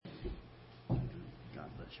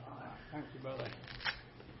Thank you, brother.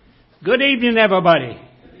 Good evening, everybody.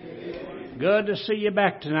 Good to see you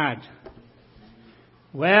back tonight.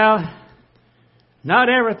 Well, not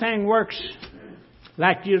everything works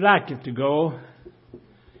like you'd like it to go.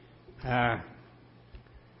 Got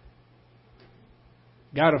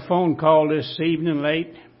a phone call this evening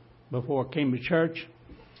late before I came to church.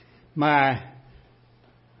 My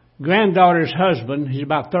granddaughter's husband, he's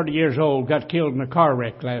about 30 years old, got killed in a car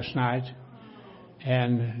wreck last night.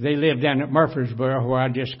 And they live down at Murfreesboro, where I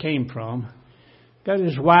just came from. Got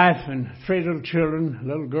his wife and 3 little children, a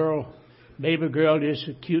little girl, baby girl, just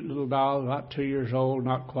a cute little doll, about 2 years old,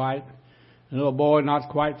 not quite. A little boy, not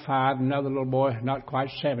quite 5. Another little boy, not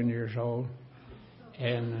quite 7 years old.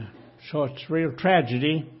 And so it's a real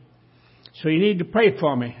tragedy. So you need to pray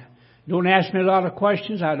for me. Don't ask me a lot of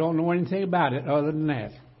questions. I don't know anything about it other than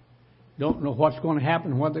that. Don't know what's going to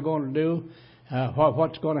happen, what they're going to do.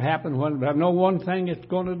 What's going to happen. But I know one thing it's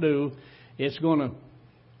going to do. It's going to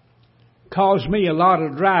cause me a lot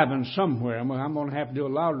of driving somewhere. I'm going to have to do a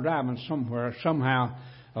lot of driving somewhere, somehow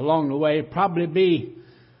along the way. Probably be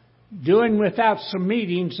doing without some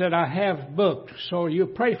meetings that I have booked. So you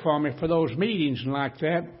pray for me for those meetings and like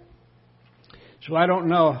that. So I don't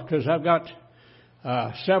know, because I've got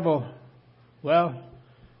several,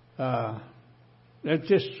 it's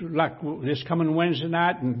just like this coming Wednesday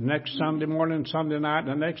night and next Sunday morning, Sunday night, and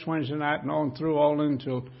the next Wednesday night, and on through all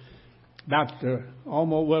until about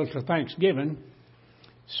almost to Thanksgiving.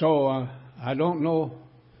 So I don't know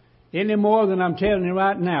any more than I'm telling you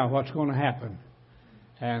right now what's going to happen.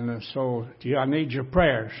 And so I need your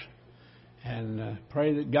prayers. And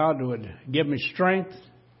pray that God would give me strength.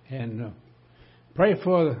 And pray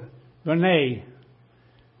for Renee.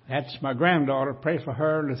 That's my granddaughter. Pray for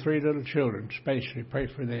her and the 3 little children, especially. Pray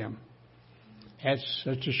for them. It's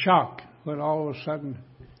a shock when all of a sudden,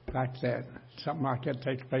 like that, something like that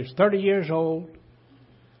takes place. 30 years old,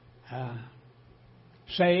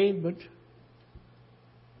 saved, but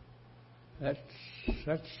that's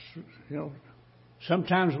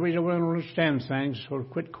sometimes we don't understand things, so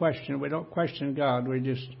quit questioning. We don't question God. We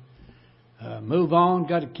just move on.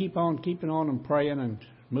 Got to keep on keeping on and praying and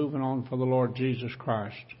moving on for the Lord Jesus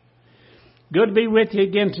Christ. Good to be with you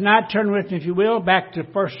again tonight. Turn with me, if you will, back to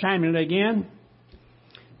 1 Samuel again.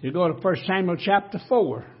 You go to 1 Samuel chapter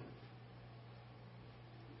 4.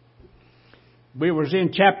 We was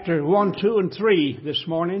in chapter 1, 2, and 3 this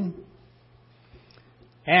morning.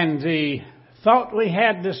 And the thought we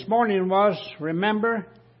had this morning was, remember,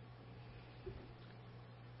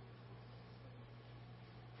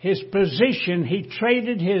 his position, he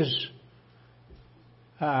traded the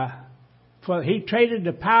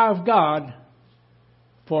power of God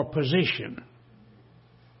for position.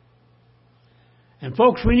 And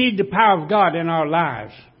folks, we need the power of God in our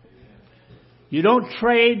lives. You don't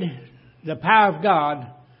trade the power of God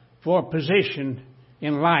for position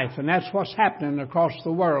in life. And that's what's happening across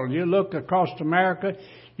the world. You look across America,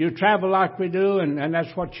 you travel like we do, and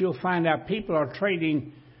that's what you'll find out. People are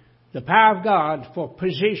trading the power of God for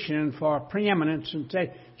position, for preeminence, and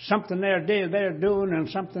say something they're doing and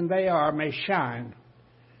something they are may shine.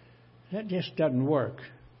 That just doesn't work.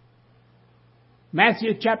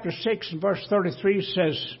 Matthew chapter 6 and verse 33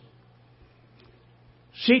 says,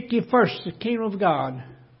 "Seek ye first the kingdom of God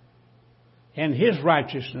and His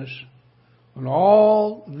righteousness, and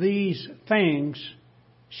all these things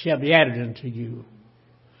shall be added unto you."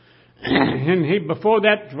 And before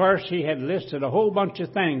that verse, he had listed a whole bunch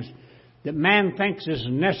of things that man thinks is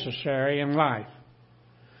necessary in life.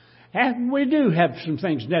 And we do have some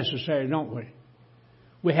things necessary, don't we?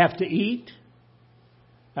 We have to eat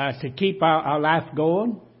to keep our life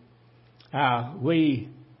going. We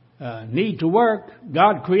need to work.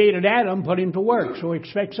 God created Adam, put him to work, so He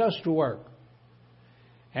expects us to work.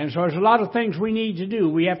 And so there's a lot of things we need to do.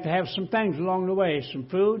 We have to have some things along the way. Some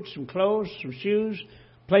food, some clothes, some shoes,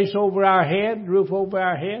 place over our head, roof over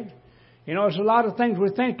our head. There's a lot of things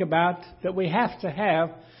we think about that we have to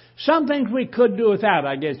have. Some things we could do without,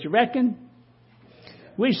 I guess. You reckon?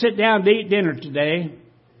 We sit down to eat dinner today.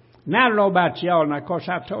 And I don't know about y'all. And of course,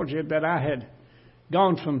 I've told you that I had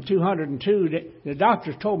gone from 202. The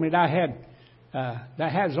doctors told me that I had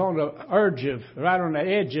on the right on the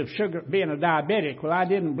edge of sugar, being a diabetic. Well, I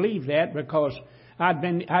didn't believe that because I'd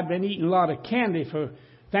been eating a lot of candy for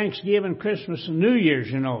Thanksgiving, Christmas, and New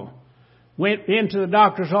Year's, Went into the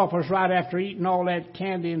doctor's office right after eating all that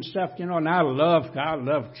candy and stuff, and I loved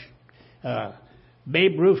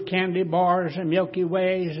Babe Ruth candy bars and Milky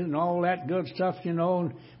Ways and all that good stuff,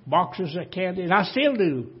 and boxes of candy, and I still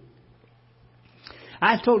do.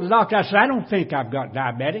 I told the doctor, I said, I don't think I've got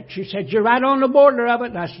diabetic. She said, you're right on the border of it.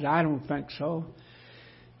 And I said, I don't think so.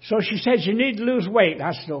 So she said, you need to lose weight.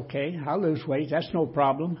 I said, okay, I'll lose weight. That's no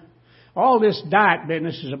problem. All this diet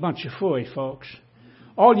business is a bunch of phooey, folks.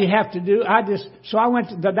 All you have to do, so I went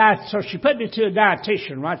to the diet, so she put me to a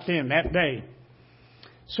dietitian right then, that day.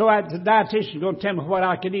 So the dietitian was going to tell me what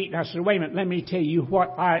I could eat. And I said, wait a minute, let me tell you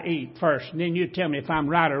what I eat first. And then you tell me if I'm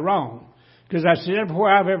right or wrong. Because I said,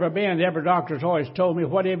 everywhere I've ever been, every doctor's always told me,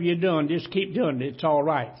 whatever you're doing, just keep doing it. It's all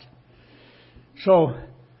right. So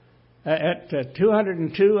at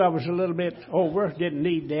 202, I was a little bit over. Didn't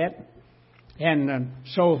need that. And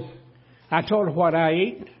so I told her what I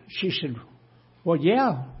ate. She said, well,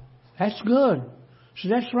 yeah, that's good. So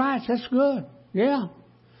that's right. That's good. Yeah.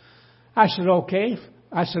 I said, okay.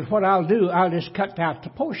 I said, what I'll do, I'll just cut out the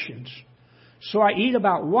portions. So I eat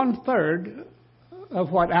about 1/3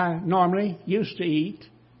 of what I normally used to eat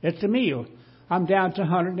at the meal. I'm down to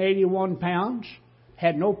 181 pounds.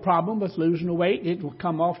 Had no problem with losing the weight. It will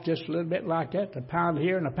come off just a little bit like that, a pound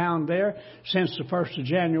here and a pound there since the 1st of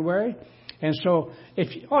January. And so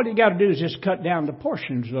all you got to do is just cut down the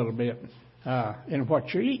portions a little bit in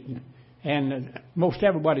what you're eating. And most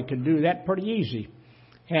everybody could do that pretty easy.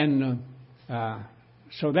 And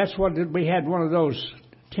so that's what we had, one of those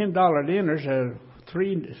 $10 dinners,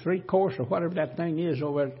 three course or whatever that thing is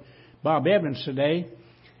over at Bob Evans today.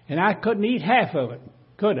 And I couldn't eat half of it,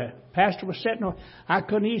 could I? Pastor was sitting on, I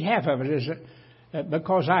couldn't eat half of it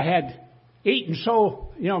because I had eaten so,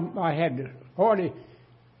 I had already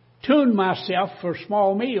tuned myself for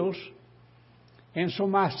small meals. And so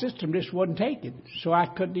my system just wouldn't take it. So I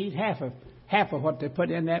couldn't eat half of what they put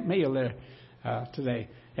in that meal there today.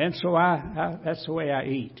 And so that's the way I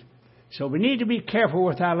eat. So we need to be careful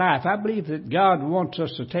with our life. I believe that God wants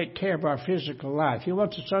us to take care of our physical life. He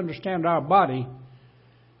wants us to understand our body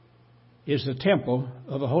is the temple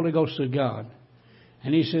of the Holy Ghost of God.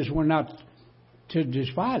 And He says we're not to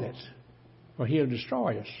defile it, or He'll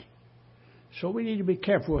destroy us. So we need to be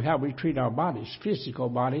careful with how we treat our bodies, physical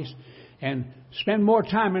bodies, and spend more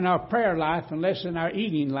time in our prayer life and less in our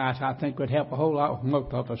eating life, I think would help a whole lot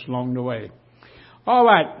most of us along the way. All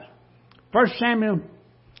right, 1 Samuel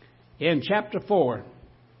in chapter 4.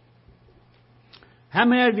 How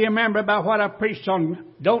many of you remember about what I preached on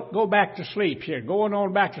don't go back to sleep here? Going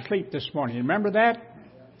on back to sleep this morning. You remember that?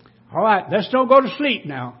 All right, let's don't go to sleep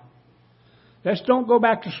now. Let's don't go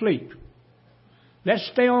back to sleep. Let's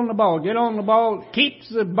stay on the ball. Get on the ball. Keep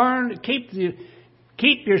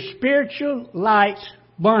your spiritual light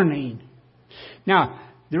burning. Now,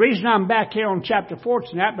 the reason I'm back here on chapter 4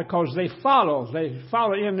 tonight, because they follow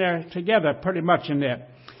in there together pretty much in that.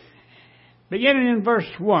 Beginning in verse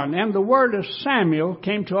 1, and the word of Samuel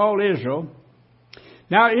came to all Israel.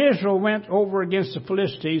 Now Israel went over against the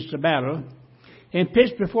Philistines to battle, and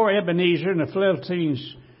pitched before Ebenezer, and the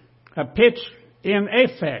Philistines pitched in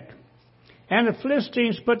Aphek. And the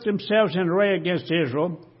Philistines put themselves in array against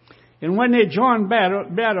Israel. And when they joined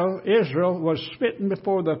battle, Israel was smitten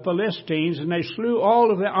before the Philistines, and they slew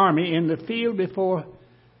all of the army in the field before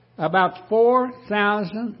about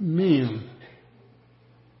 4,000 men.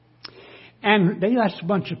 And they got a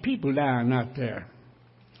bunch of people dying out there.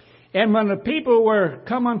 And when the people were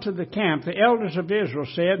come unto the camp, the elders of Israel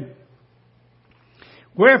said,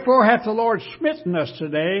 wherefore hath the Lord smitten us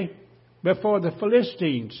today before the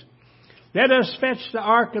Philistines? Let us fetch the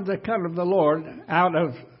ark of the covenant of the Lord out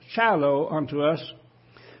of Shiloh unto us,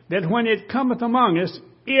 that when it cometh among us,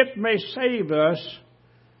 it may save us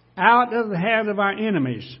out of the hand of our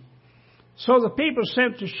enemies. So the people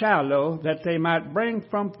sent to Shiloh, that they might bring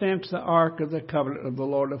from thence the ark of the covenant of the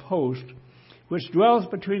Lord of hosts, which dwelleth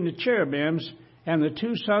between the cherubims, and the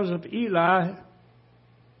two sons of Eli,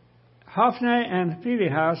 Hophni and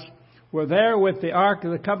Phinehas, were there with the ark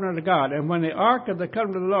of the covenant of God. And when the ark of the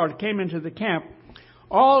covenant of the Lord came into the camp,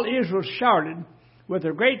 all Israel shouted with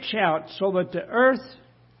a great shout, so that the earth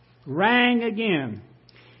rang again.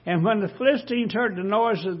 And when the Philistines heard the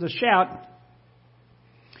noise of the shout,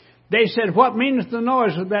 they said, what meaneth the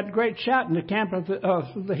noise of that great shout in the camp of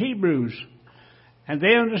the Hebrews? And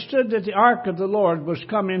they understood that the ark of the Lord was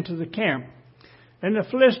come into the camp. And the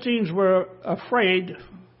Philistines were afraid,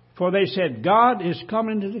 for they said, God is come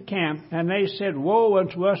into the camp. And they said, woe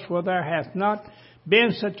unto us, for there hath not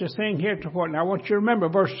been such a thing heretofore. Now I want you to remember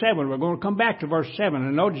verse 7. We're going to come back to verse 7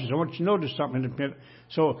 and I want you to notice something in a minute.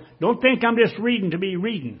 So don't think I'm just reading to be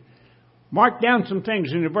reading. Mark down some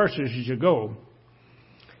things in the verses as you go.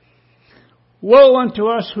 Woe unto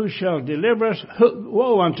us, who shall deliver us?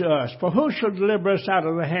 Woe unto us, for who shall deliver us out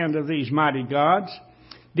of the hand of these mighty gods?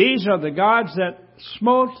 These are the gods that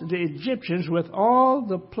smote the Egyptians with all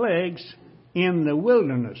the plagues in the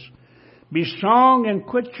wilderness. Be strong and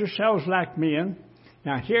quit yourselves like men.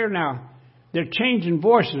 Now, They're changing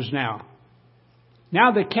voices now.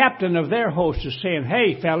 Now the captain of their host is saying,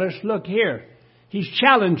 hey, fellas, look here. He's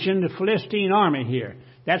challenging the Philistine army here.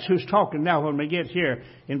 That's who's talking now when we get here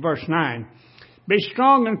in verse 9. Be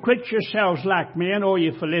strong and quit yourselves like men, O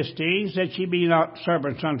ye Philistines, that ye be not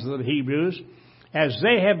servants unto the Hebrews, as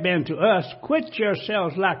they have been to us. Quit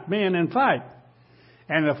yourselves like men and fight.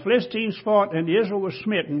 And the Philistines fought, and Israel was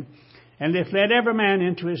smitten, and they fled every man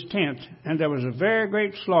into his tent. And there was a very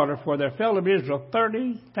great slaughter, for there fell of Israel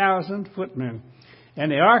 30,000 footmen.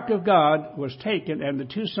 And the ark of God was taken, and the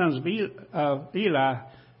two sons of Eli,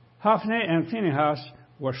 Hophni and Phinehas,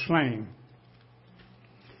 were slain.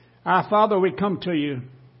 Our Father, we come to you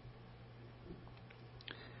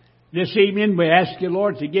this evening. We ask you,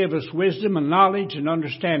 Lord, to give us wisdom and knowledge and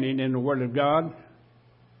understanding in the Word of God.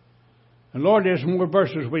 And Lord, there's more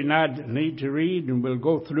verses we need to read, and we'll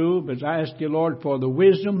go through. But I ask you, Lord, for the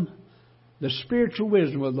wisdom, the spiritual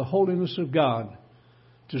wisdom of the holiness of God,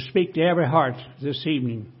 to speak to every heart this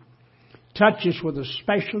evening. Touch us with a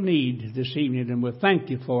special need this evening, and we'll thank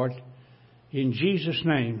you for it. In Jesus'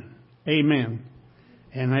 name, amen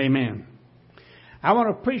and amen. I want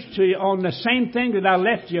to preach to you on the same thing that I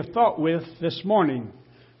left your thought with this morning.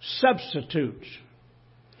 Substitutes.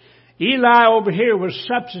 Eli over here was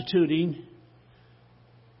substituting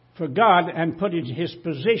for God and putting his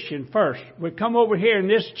position first. We come over here in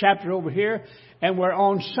this chapter over here, and we're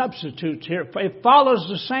on substitutes here. It follows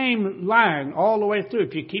the same line all the way through.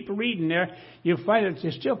 If you keep reading there, you'll find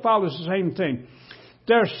it still follows the same thing.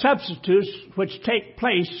 There are substitutes which take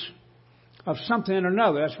place of something or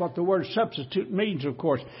another. That's what the word substitute means, of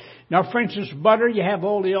course. Now, for instance, butter, you have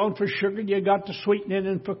oleon for sugar. You got to sweeten it,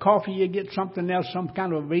 and for coffee, you get something else, some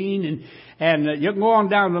kind of bean, and you can go on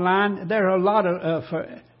down the line. There are a lot of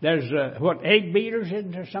egg beaters,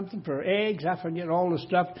 isn't there something for eggs? I forget all the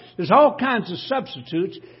stuff. There's all kinds of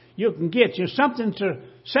substitutes you can get. There's something to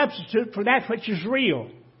substitute for that which is real.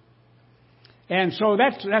 And so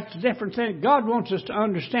that's a different thing. God wants us to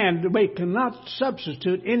understand that we cannot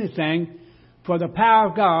substitute anything for the power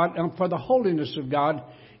of God and for the holiness of God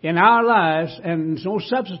in our lives. And there's no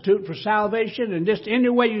substitute for salvation. And just any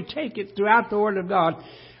way you take it throughout the Word of God,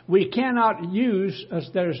 we cannot use,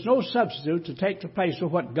 there's no substitute to take the place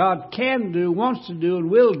of what God can do, wants to do, and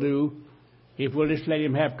will do if we'll just let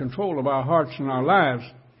Him have control of our hearts and our lives.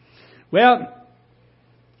 Well,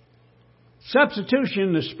 substitution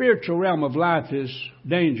in the spiritual realm of life is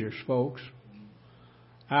dangerous, folks.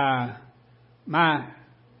 My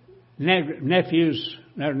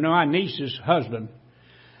my niece's husband,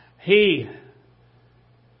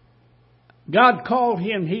 God called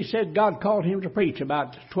him, he said God called him to preach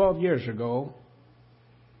about 12 years ago.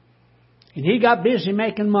 And he got busy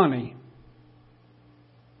making money.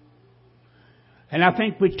 And I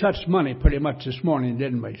think we touched money pretty much this morning,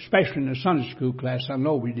 didn't we? Especially in the Sunday school class, I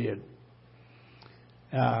know we did.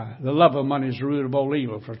 The love of money is the root of all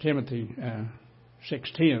evil, for Timothy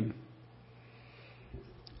 6:10.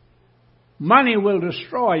 Money will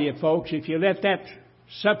destroy you, folks, if you let that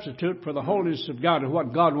substitute for the holiness of God and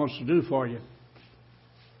what God wants to do for you.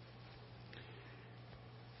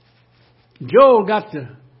 Joel got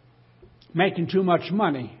to making too much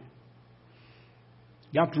money.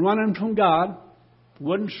 Got to running from God,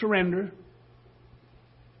 wouldn't surrender.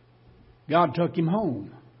 God took him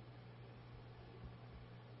home.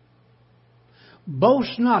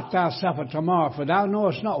 Boast not thyself of tomorrow, for thou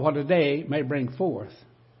knowest not what a day may bring forth.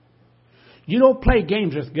 You don't play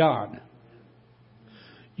games with God.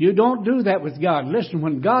 You don't do that with God. Listen,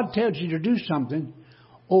 when God tells you to do something,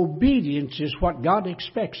 obedience is what God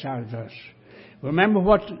expects out of us. Remember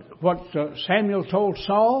what Samuel told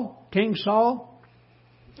Saul, King Saul?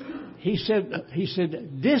 He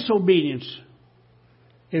said, disobedience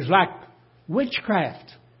is like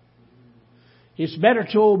witchcraft. It's better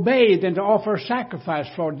to obey than to offer a sacrifice,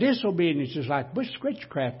 for disobedience is like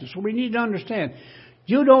witchcraft. So we need to understand,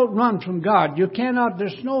 you don't run from God. You cannot,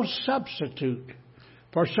 there's no substitute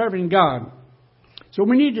for serving God. So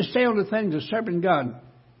we need to stay on the things of serving God.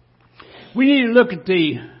 We need to look at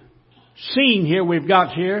the scene here we've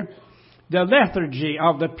got here. The lethargy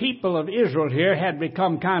of the people of Israel here had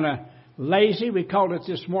become kind of lazy. We called it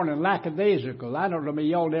this morning lackadaisical. I don't know if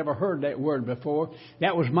y'all ever heard that word before.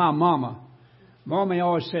 That was my mama. Mama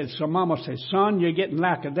always said, so Mama said, son, you're getting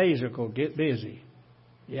lackadaisical. Get busy.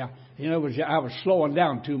 Yeah. I was slowing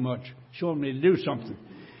down too much, showing me to do something.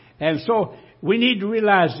 And so we need to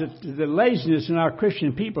realize that the laziness in our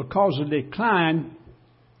Christian people causes a decline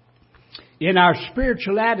in our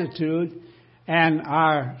spiritual attitude and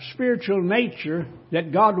our spiritual nature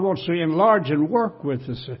that God wants to enlarge and work with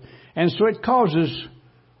us. And so it causes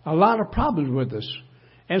a lot of problems with us.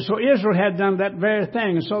 And so Israel had done that very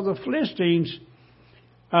thing. And so the Philistines,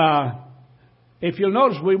 if you'll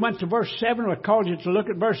notice, we went to verse 7. I called you to look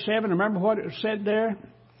at verse 7. Remember what it said there?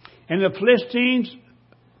 And the Philistines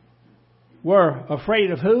were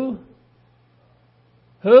afraid of who?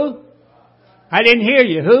 Who? I didn't hear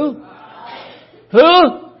you. Who?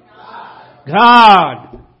 Who?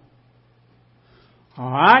 God.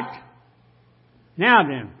 All right. Now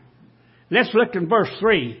then, let's look in verse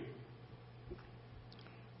 3.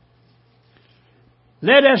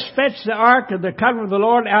 Let us fetch the ark of the covenant of the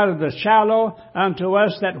Lord out of the Shiloh unto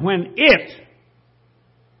us, that when it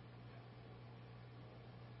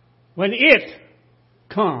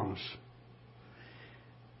comes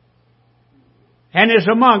and is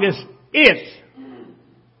among us,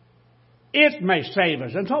 it may save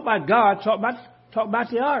us. And talk about God, talk about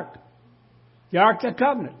the ark. The ark of the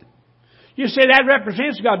covenant. You say that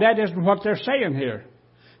represents God. That isn't what they're saying here.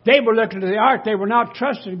 They were looking at the ark. They were not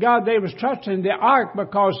trusting God. They was trusting the ark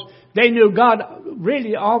because they knew God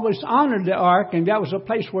really always honored the ark, and that was a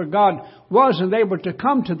place where God was, and they were to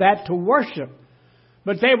come to that to worship.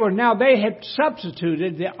 But they had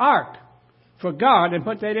substituted the ark for God and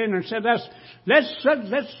put that in and said, let's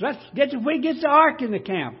get the ark in the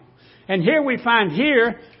camp. And here we find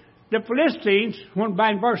the Philistines,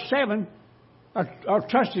 by verse 7, are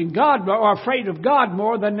trusting God, or are afraid of God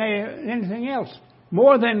more than anything else.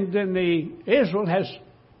 More than the Israel has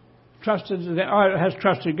trusted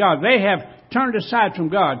God. They have turned aside from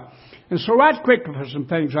God. And so right quick for some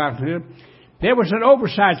things out here. There was an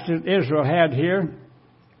oversight that Israel had here.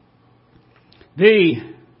 The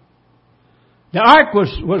ark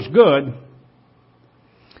was good,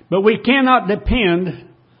 but we cannot depend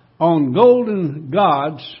on golden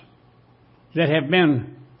gods that have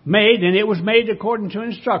been made, and it was made according to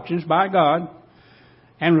instructions by God.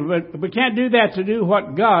 And we can't do that to do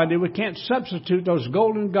what God did. We can't substitute those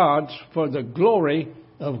golden gods for the glory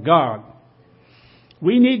of God.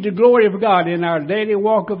 We need the glory of God in our daily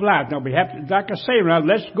walk of life. Now we have to, like I say, now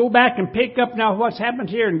let's go back and pick up now what's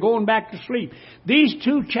happened here and going back to sleep. These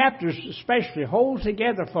 2 chapters especially hold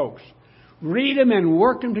together, folks. Read them and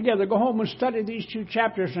work them together. Go home and study these 2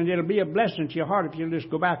 chapters, and it'll be a blessing to your heart if you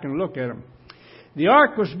just go back and look at them. The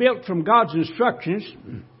ark was built from God's instructions.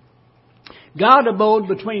 God abode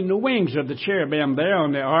between the wings of the cherubim there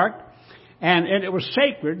on the ark, and it was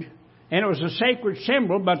sacred, and it was a sacred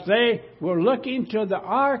symbol, but they were looking to the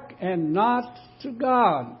ark and not to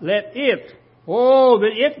God. That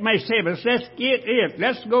it may save us. Let's get it.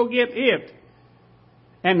 Let's go get it.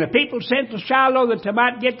 And the people sent to Shiloh that they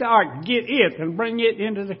might get the ark, get it, and bring it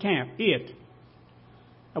into the camp. It.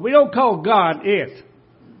 Now, we don't call God it.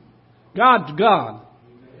 God's God.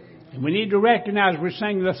 And we need to recognize we're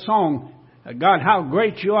singing the song, God, how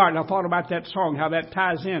great you are. And I thought about that song, how that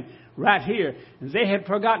ties in right here. They had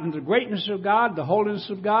forgotten the greatness of God, the holiness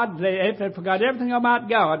of God. They had forgot everything about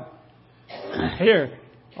God. Here,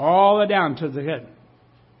 all the way down to the head.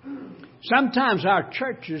 Sometimes our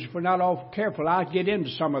churches, if we're not all careful, I'll get into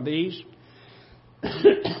some of these.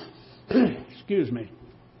 Excuse me.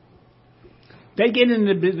 They get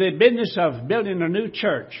into the business of building a new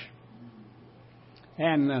church.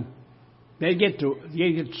 And they get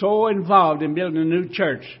so involved in building a new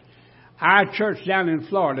church. Our church down in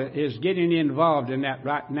Florida is getting involved in that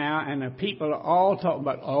right now, and the people are all talking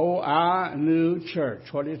about, our new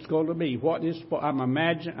church, what it's going to be, what it's for.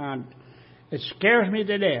 It scares me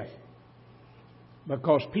to death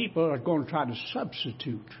because people are going to try to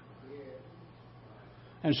substitute.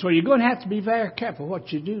 And so you're going to have to be very careful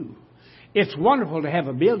what you do. It's wonderful to have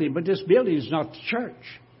a building, but this building is not the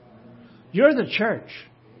church. You're the church.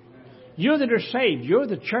 You that are saved, you're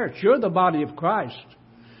the church. You're the body of Christ.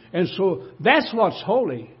 And so that's what's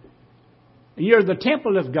holy. You're the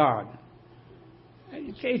temple of God.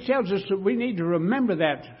 It tells us that we need to remember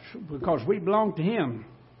that because we belong to Him.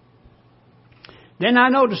 Then I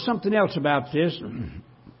noticed something else about this.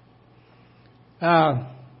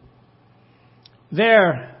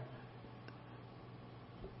 They're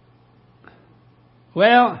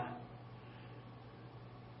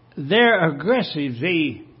aggressive.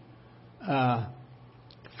 The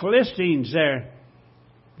Philistines,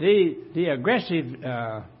 the aggressive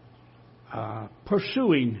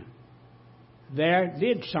pursuing there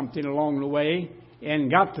did something along the way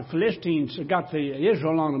and got the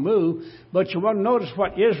Israel on the move. But you want to notice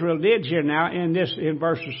what Israel did here now in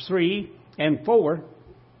verses 3 and 4.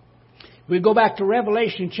 We go back to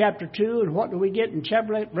Revelation chapter 2, and what do we get in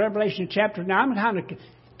Revelation chapter 9? I'm trying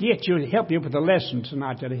to help you with the lesson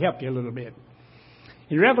tonight that'll help you a little bit.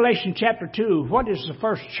 In Revelation chapter 2, what is the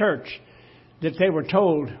first church that they were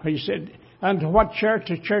told? He said, unto what church?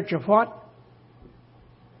 A church of what?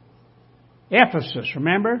 Ephesus,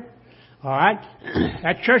 remember? All right.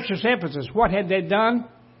 That church is Ephesus. What had they done?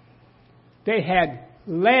 They had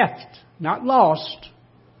left, not lost,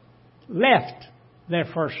 left their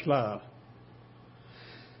first love.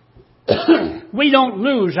 We don't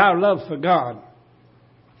lose our love for God.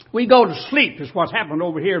 We go to sleep is what happened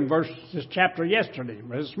over here in this chapter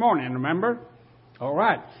this morning, remember? All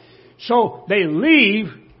right. So they leave,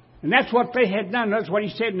 and that's what they had done. That's what he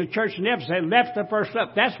said in the church in Ephesus. They left their first love.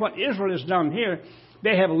 That's what Israel has done here.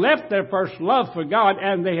 They have left their first love for God,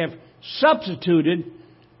 and they have substituted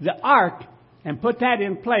the ark and put that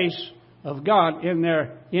in place of God in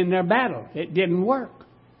their battle. It didn't work.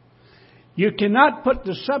 You cannot put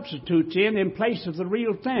the substitutes in place of the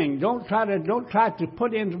real thing. Don't try to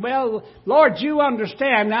put in, well, Lord, you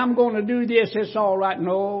understand, I'm going to do this, it's all right.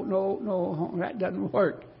 No, that doesn't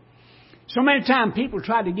work. So many times people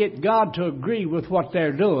try to get God to agree with what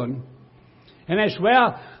they're doing. And they say,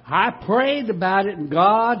 well, I prayed about it and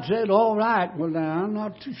God said, all right. Well, now, I'm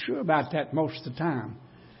not too sure about that most of the time.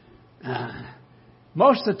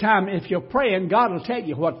 Most of the time, if you're praying, God will tell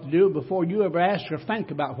you what to do before you ever ask or think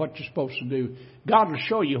about what you're supposed to do. God will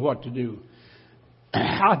show you what to do.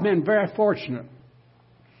 I've been very fortunate,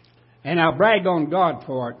 and I'll brag on God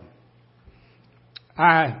for it.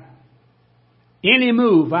 Any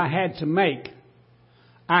move I had to make,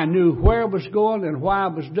 I knew where it was going and why I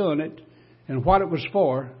was doing it and what it was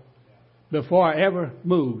for before I ever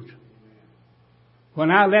moved. When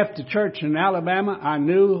I left the church in Alabama, I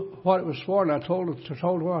knew what it was for, and I told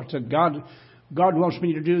her, I said, God wants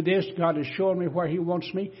me to do this. God is showing me where He wants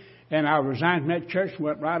me. And I resigned from that church and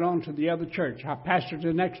went right on to the other church. I pastored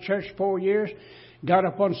the next church 4 years, got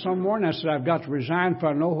up on some morning, I said, I've got to resign for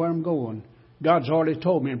I know where I'm going. God's already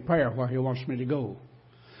told me in prayer where He wants me to go.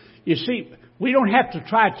 You see, we don't have to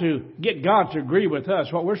try to get God to agree with us.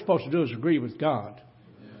 What we're supposed to do is agree with God.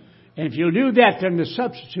 And if you'll do that, then the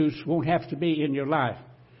substitutes won't have to be in your life.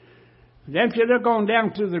 Then if you look on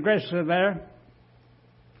down to the rest of there,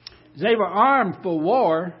 they were armed for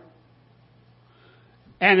war.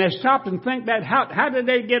 And they stopped and think that, how did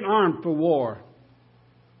they get armed for war?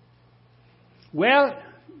 Well,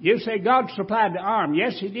 you say God supplied the arm.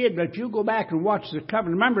 Yes, He did, but if you go back and watch the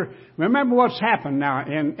covenant, remember what's happened now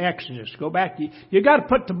in Exodus. Go back. You got to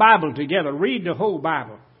put the Bible together. Read the whole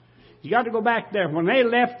Bible. You got to go back there. When they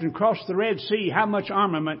left and crossed the Red Sea, how much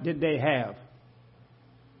armament did they have?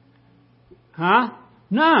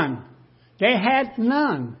 None. They had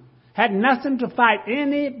none. Had nothing to fight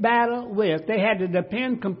any battle with. They had to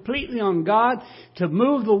depend completely on God to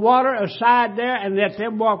move the water aside there and let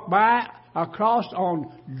them walk by across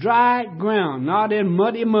on dry ground. Not in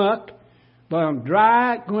muddy muck, but on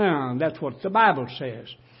dry ground. That's what the Bible says.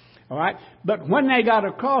 All right, but when they got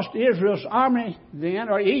across, Israel's army then,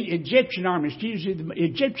 or Egyptian army, the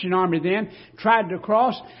Egyptian army then tried to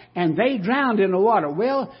cross, and they drowned in the water.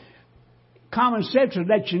 Well, common sense will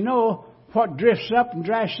let you know what drifts up and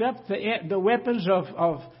dries up. The weapons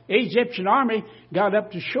of Egyptian army got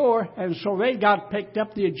up to shore, and so they got picked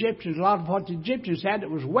up. The Egyptians, a lot of what the Egyptians had, it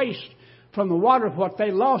was waste from the water of what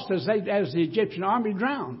they lost as the Egyptian army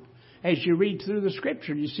drowned. As you read through the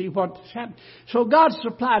Scripture, you see what's happened. So God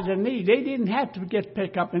supplied their need. They didn't have to get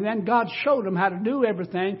picked up. And then God showed them how to do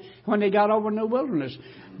everything when they got over in the wilderness.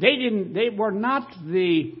 They were not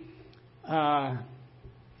the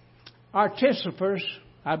artificers,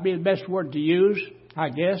 that'd be the best word to use, I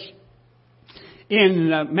guess,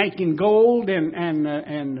 in making gold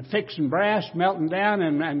and fixing brass, melting down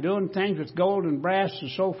and doing things with gold and brass and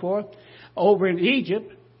so forth over in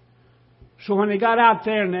Egypt. So when they got out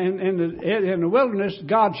there in the wilderness,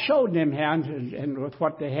 God showed them how and with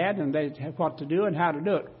what they had and what to do and how to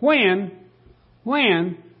do it.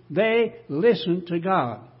 When they listened to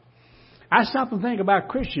God. I stop and think about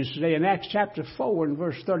Christians today in Acts chapter 4 and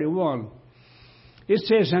verse 31. It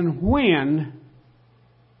says, and when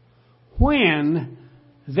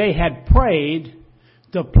they had prayed,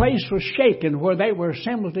 the place was shaken where they were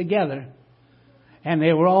assembled together. And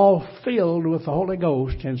they were all filled with the Holy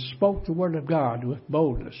Ghost and spoke the word of God with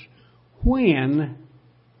boldness. When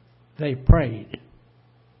they prayed.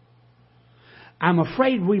 I'm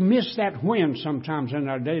afraid we miss that when sometimes in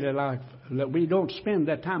our daily life. That we don't spend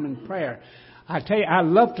that time in prayer. I tell you, I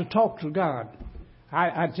love to talk to God.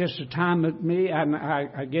 I just a time with me, and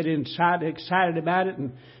I get excited about it.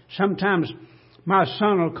 And sometimes my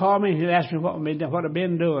son will call me and he'll ask me what I've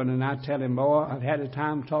been doing. And I tell him, boy, I've had a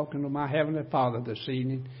time talking to my Heavenly Father this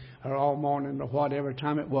evening or all morning or whatever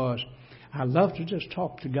time it was. I love to just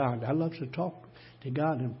talk to God. I love to talk to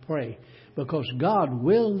God and pray because God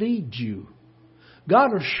will lead you.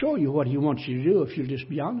 God will show you what He wants you to do if you'll just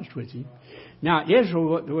be honest with Him. Now,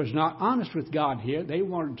 Israel was not honest with God here. They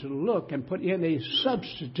wanted to look and put in a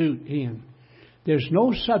substitute in. There's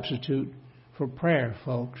no substitute for prayer,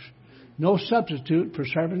 folks. No substitute for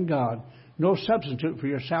serving God. No substitute for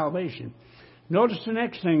your salvation. Notice the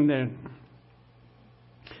next thing there.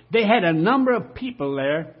 They had a number of people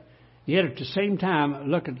there, yet at the same time,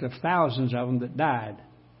 look at the thousands of them that died.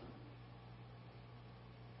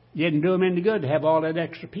 It didn't do them any good to have all that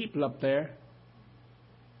extra people up there.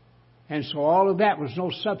 And so all of that was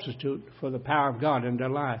no substitute for the power of God in their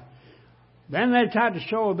life. Then they tried to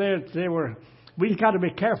show that we've got to be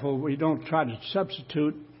careful we don't try to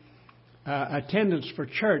substitute attendance for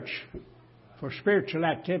church for spiritual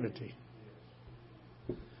activity.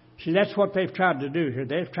 See, that's what they've tried to do here.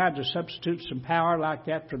 They've tried to substitute some power like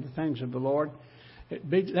that for the things of the Lord.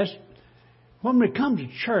 When we come to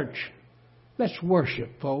church, let's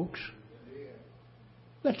worship, folks.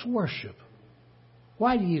 Let's worship.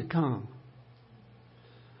 Why do you come?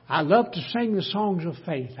 I love to sing the songs of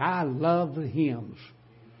faith. I love the hymns.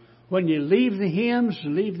 When you leave the hymns,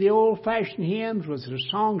 leave the old-fashioned hymns with the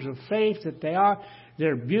songs of faith that they are,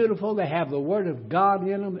 they're beautiful. They have the Word of God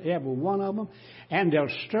in them, every one of them, and they'll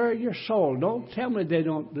stir your soul. Don't tell me they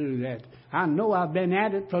don't do that. I know I've been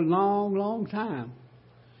at it for a long, long time.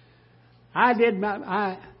 I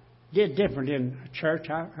did different in church.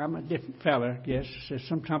 I'm a different fella, I guess.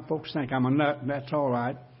 Sometimes folks think I'm a nut, and that's all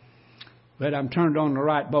right. But I'm turned on the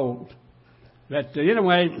right bolt. But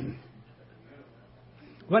anyway,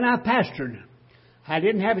 when I pastored, I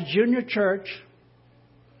didn't have a junior church.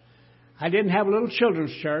 I didn't have a little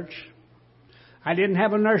children's church. I didn't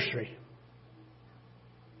have a nursery.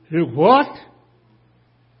 What?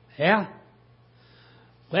 Yeah.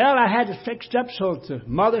 Well, I had it fixed up so that the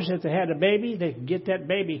mothers, if they had a baby, they could get that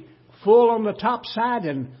baby full on the top side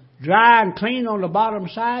and dry and clean on the bottom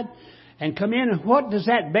side and come in. And what does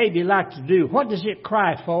that baby like to do? What does it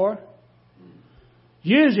cry for?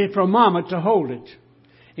 Usually for Mama to hold it.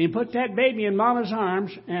 And you put that baby in Mama's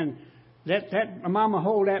arms and let that Mama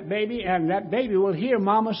hold that baby, and that baby will hear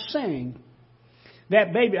Mama sing.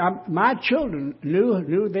 That baby, my children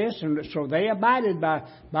knew this, and so they abided by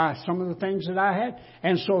some of the things that I had,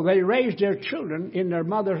 and so they raised their children in their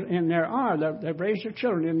arms. They raised their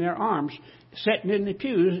children in their arms, sitting in the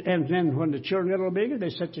pews, and then when the children got a little bigger, they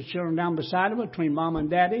set the children down beside them between Mama and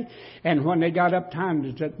Daddy. And when they got up time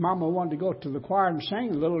that Mama wanted to go to the choir and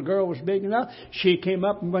sing, the little girl was big enough, she came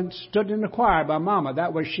up and stood in the choir by Mama.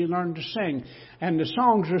 That way she learned to sing. And the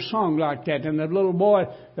songs are sung like that. And the little boy,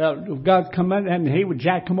 God come in, and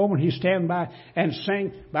Jack come over and he'd stand by and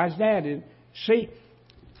sing by his dad. And see,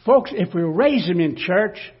 folks, if we raise them in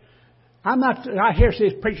church, I hear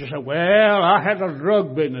these preachers say, well, I had a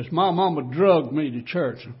drug business. My mama drugged me to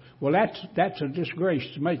church. Well, that's a disgrace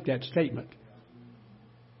to make that statement.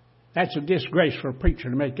 That's a disgrace for a preacher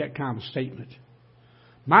to make that kind of statement.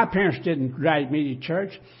 My parents didn't drag me to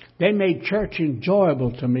church. They made church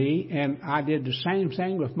enjoyable to me, and I did the same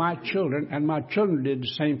thing with my children, and my children did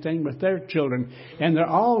the same thing with their children. And they're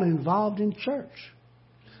all involved in church.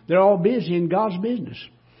 They're all busy in God's business.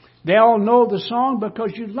 They all know the song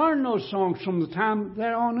because you learn those songs from the time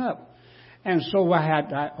they're on up. And so I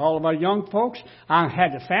had all of our young folks. I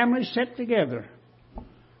had the family sit together.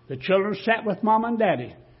 The children sat with Mom and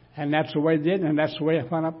Daddy. And that's the way they did, and that's the way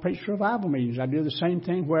I preach revival meetings. I do the same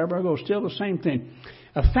thing wherever I go. Still the same thing.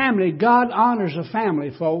 A family, God honors a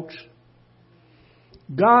family, folks.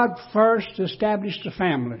 God first established a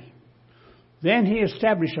family. Then He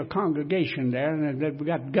established a congregation there, and we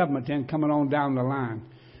got government then coming on down the line.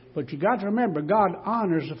 But you got to remember, God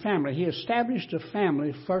honors a family. He established a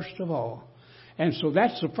family first of all. And so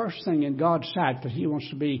that's the first thing in God's sight that He wants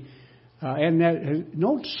to be.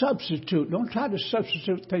 Don't substitute. Don't try to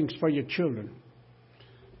substitute things for your children.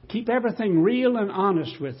 Keep everything real and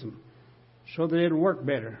honest with them so that it'll work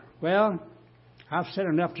better. Well, I've said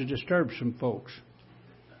enough to disturb some folks.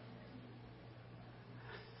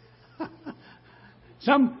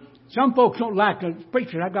 Some folks don't like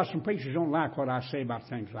preachers. I've got some preachers who don't like what I say about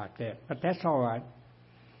things like that. But that's all right.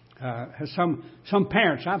 Some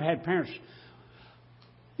parents, I've had parents.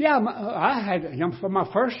 Yeah, I had for my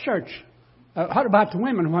first church. What about the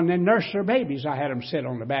women when they nursed their babies? I had them sit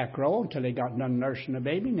on the back row until they got done nursing the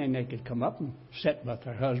baby, and then they could come up and sit with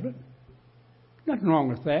their husband. Nothing wrong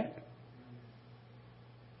with that.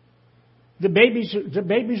 The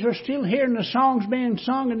babies are still hearing the songs being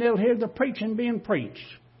sung, and they'll hear the preaching being preached.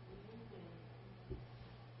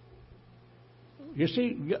 You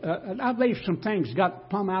see, I believe some things got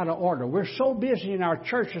plumb out of order. We're so busy in our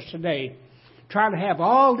churches today try to have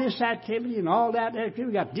all this activity and all that activity.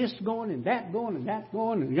 We got this going and that going and that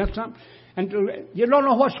going and got something. And you don't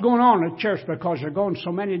know what's going on in the church because they're going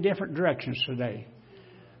so many different directions today.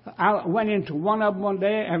 I went into one of them one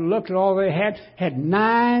day and looked at all they had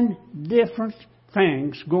 9 different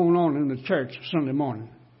things going on in the church Sunday morning.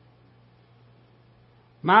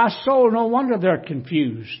 My soul, no wonder they're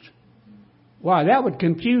confused. Why, that would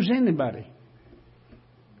confuse anybody.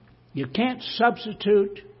 You can't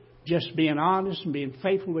substitute just being honest and being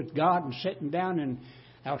faithful with God and sitting down and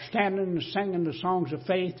standing and singing the songs of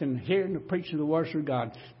faith and hearing the preaching of the words of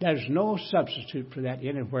God. There's no substitute for that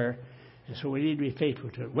anywhere. And so we need to be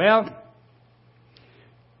faithful to it. Well,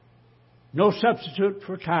 no substitute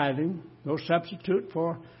for tithing. No substitute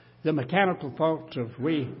for the mechanical folks of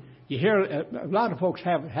you hear a lot of folks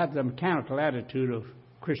have the mechanical attitude of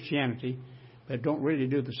Christianity, but don't really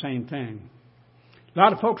do the same thing. A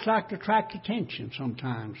lot of folks like to attract attention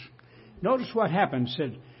sometimes. Notice what happened. It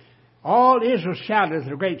said, all Israel shouted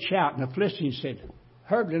with a great shout, and the Philistines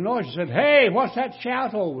heard the noise and said, hey, what's that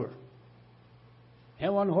shout over? They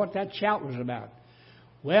wondered what that shout was about.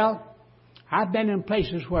 Well, I've been in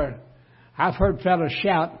places where I've heard fellows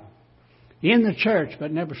shout in the church, but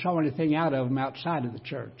never saw anything out of them outside of the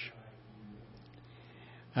church.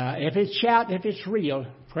 If it's real,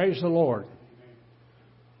 praise the Lord.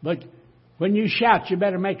 But when you shout, you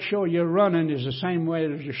better make sure your running is the same way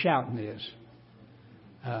as your shouting is.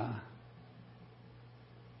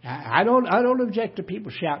 I don't object to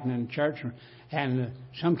people shouting in church, and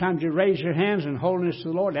sometimes you raise your hands in holiness to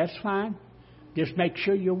the Lord. That's fine. Just make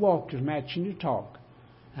sure your walk is matching your talk,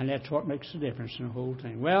 and that's what makes the difference in the whole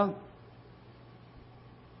thing. Well,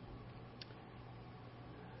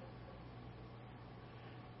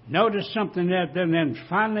 notice something that then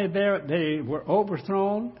finally they were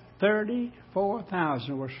overthrown.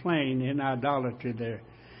 34,000 were slain in idolatry there.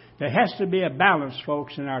 There has to be a balance,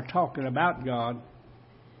 folks, in our talking about God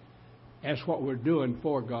as what we're doing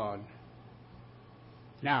for God.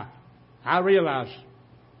 Now, I realize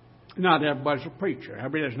not everybody's a preacher. I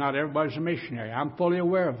realize not everybody's a missionary. I'm fully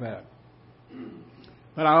aware of that.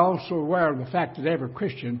 But I'm also aware of the fact that every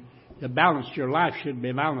Christian, the balance your life should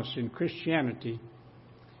be balanced in Christianity,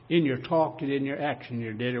 in your talk and in your action, in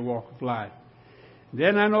your daily walk of life.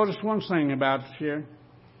 Then I noticed one thing about it here.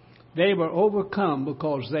 They were overcome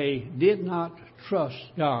because they did not trust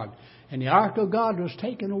God. And the ark of God was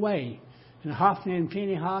taken away. And Hophni and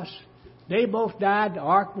Phinehas, they both died. The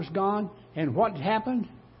ark was gone. And what happened?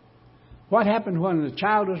 What happened when the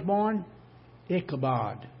child was born?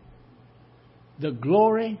 Ichabod. The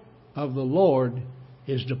glory of the Lord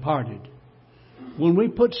is departed. When we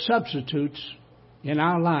put substitutes in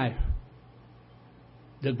our life,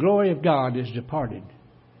 the glory of God is departed.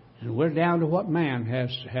 And we're down to what man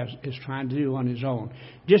is trying to do on his own.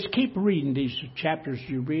 Just keep reading these chapters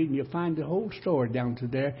you read, and you'll find the whole story down to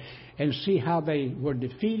there, and see how they were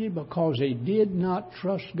defeated because they did not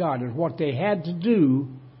trust God and what they had to do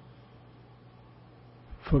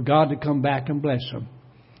for God to come back and bless them.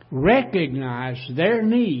 Recognize their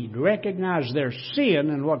need, recognize their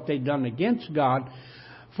sin and what they've done against God,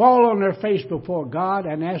 fall on their face before God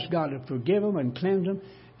and ask God to forgive them and cleanse them,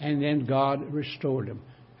 and then God restored them.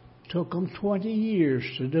 Took them 20 years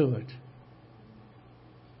to do it.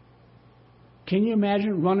 Can you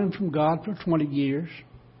imagine running from God for 20 years?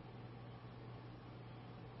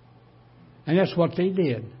 And that's what they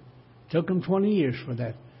did. Took them 20 years for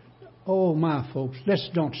that. Oh, my folks, let's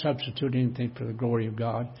don't substitute anything for the glory of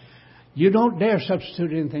God. You don't dare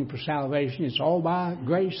substitute anything for salvation. It's all by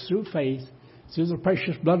grace through faith, through the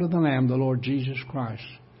precious blood of the Lamb, the Lord Jesus Christ.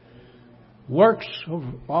 Works,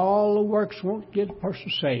 all the works won't get a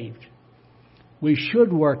person saved. We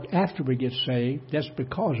should work after we get saved. That's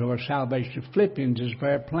because of our salvation. Philippians is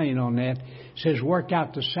very plain on that. It says, work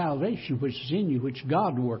out the salvation which is in you, which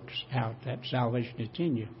God works out. That salvation is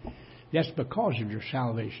in you. That's because of your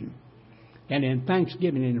salvation. And in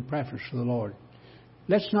thanksgiving and in preference for the Lord.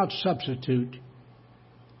 Let's not substitute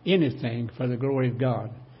anything for the glory of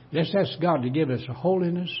God. Let's ask God to give us a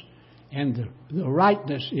holiness and the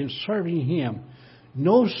rightness in serving Him.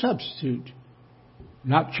 No substitute.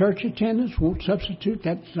 Not church attendance, won't substitute.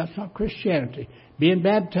 That's not Christianity. Being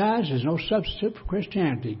baptized is no substitute for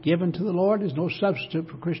Christianity. Given to the Lord is no substitute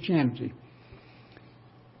for Christianity.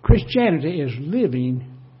 Christianity is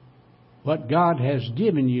living what God has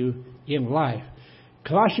given you in life.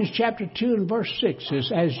 Colossians chapter 2 and verse 6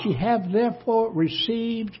 says, as ye have therefore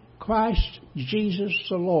received Christ Jesus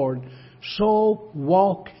the Lord, so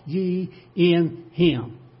walk ye in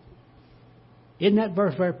Him. Isn't that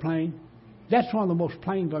verse very plain? That's one of the most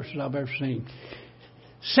plain verses I've ever seen.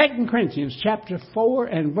 2 Corinthians chapter 4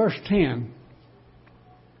 and verse 10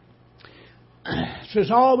 It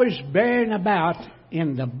says, always bearing about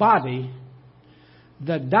in the body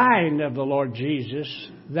the dying of the Lord Jesus,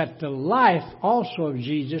 that the life also of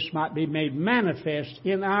Jesus might be made manifest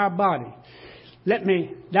in our body. Let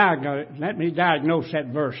me diagnose that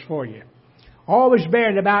verse for you. Always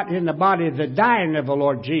bearing about in the body the dying of the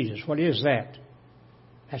Lord Jesus. What is that?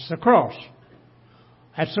 That's the cross.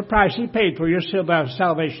 That's the price He paid for your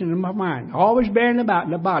salvation in my mind. Always bearing about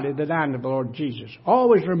in the body the dying of the Lord Jesus.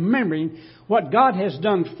 Always remembering what God has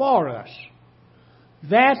done for us.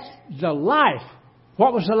 That's the life.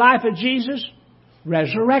 What was the life of Jesus?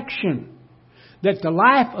 Resurrection. That the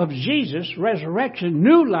life of Jesus, resurrection,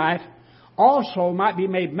 new life, also might be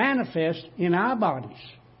made manifest in our bodies.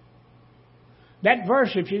 That verse,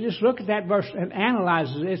 if you just look at that verse and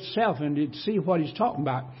analyze it itself and you'd see what he's talking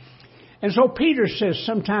about. And so Peter says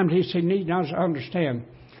sometimes he need to understand,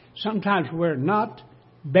 sometimes we're not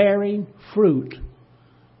bearing fruit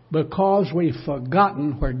because we've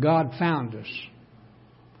forgotten where God found us.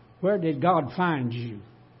 Where did God find you?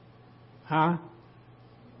 Huh?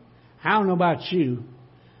 I don't know about you.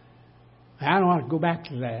 I don't want to go back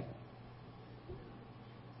to that.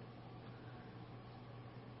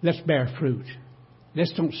 Let's bear fruit.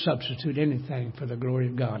 Let's don't substitute anything for the glory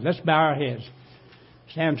of God. Let's bow our heads.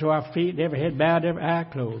 Stand to our feet, every head bowed, every eye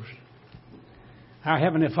closed. Our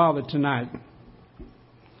Heavenly Father, tonight,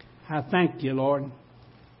 I thank you, Lord,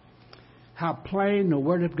 how plain the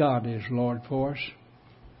Word of God is, Lord, for us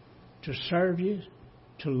to serve you,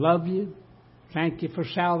 to love you. Thank you for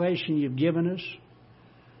salvation you've given us.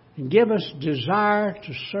 And give us desire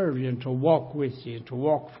to serve you and to walk with you, and to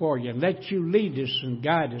walk for you, and let you lead us and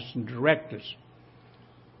guide us and direct us.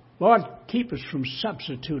 Lord, keep us from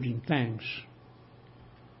substituting things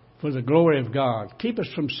for the glory of God. Keep us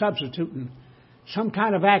from substituting some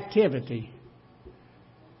kind of activity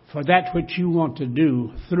for that which you want to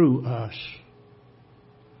do through us.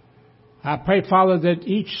 I pray, Father, that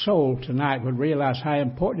each soul tonight would realize how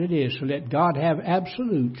important it is to let God have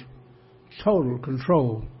absolute, total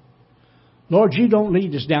control. Lord, you don't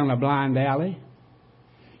lead us down a blind alley.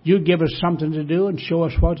 You give us something to do and show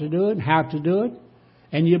us what to do and how to do it.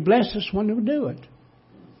 And you bless us when we do it.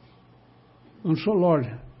 And so,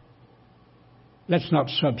 Lord, let's not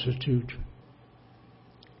substitute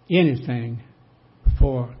anything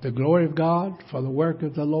for the glory of God, for the work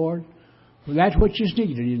of the Lord, for that which is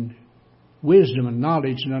needed in wisdom and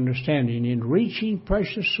knowledge and understanding in reaching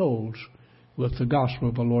precious souls with the gospel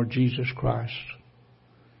of the Lord Jesus Christ.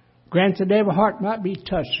 Grant that every heart might be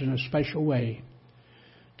touched in a special way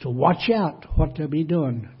to watch out what they'll be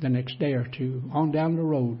doing the next day or two on down the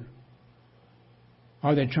road.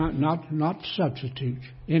 Are they trying not substitute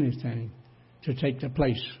anything to take the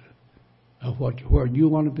place of where you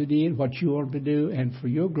want to be and what you want to do and for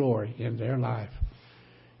your glory in their life?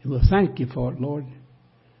 And we'll thank you for it, Lord.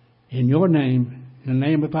 In your name, in the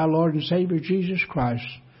name of our Lord and Savior Jesus Christ,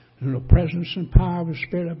 in the presence and power of the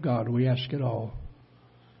Spirit of God, we ask it all.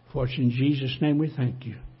 For it's in Jesus' name we thank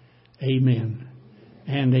you. Amen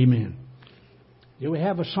and amen. Do we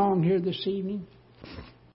have a song here this evening?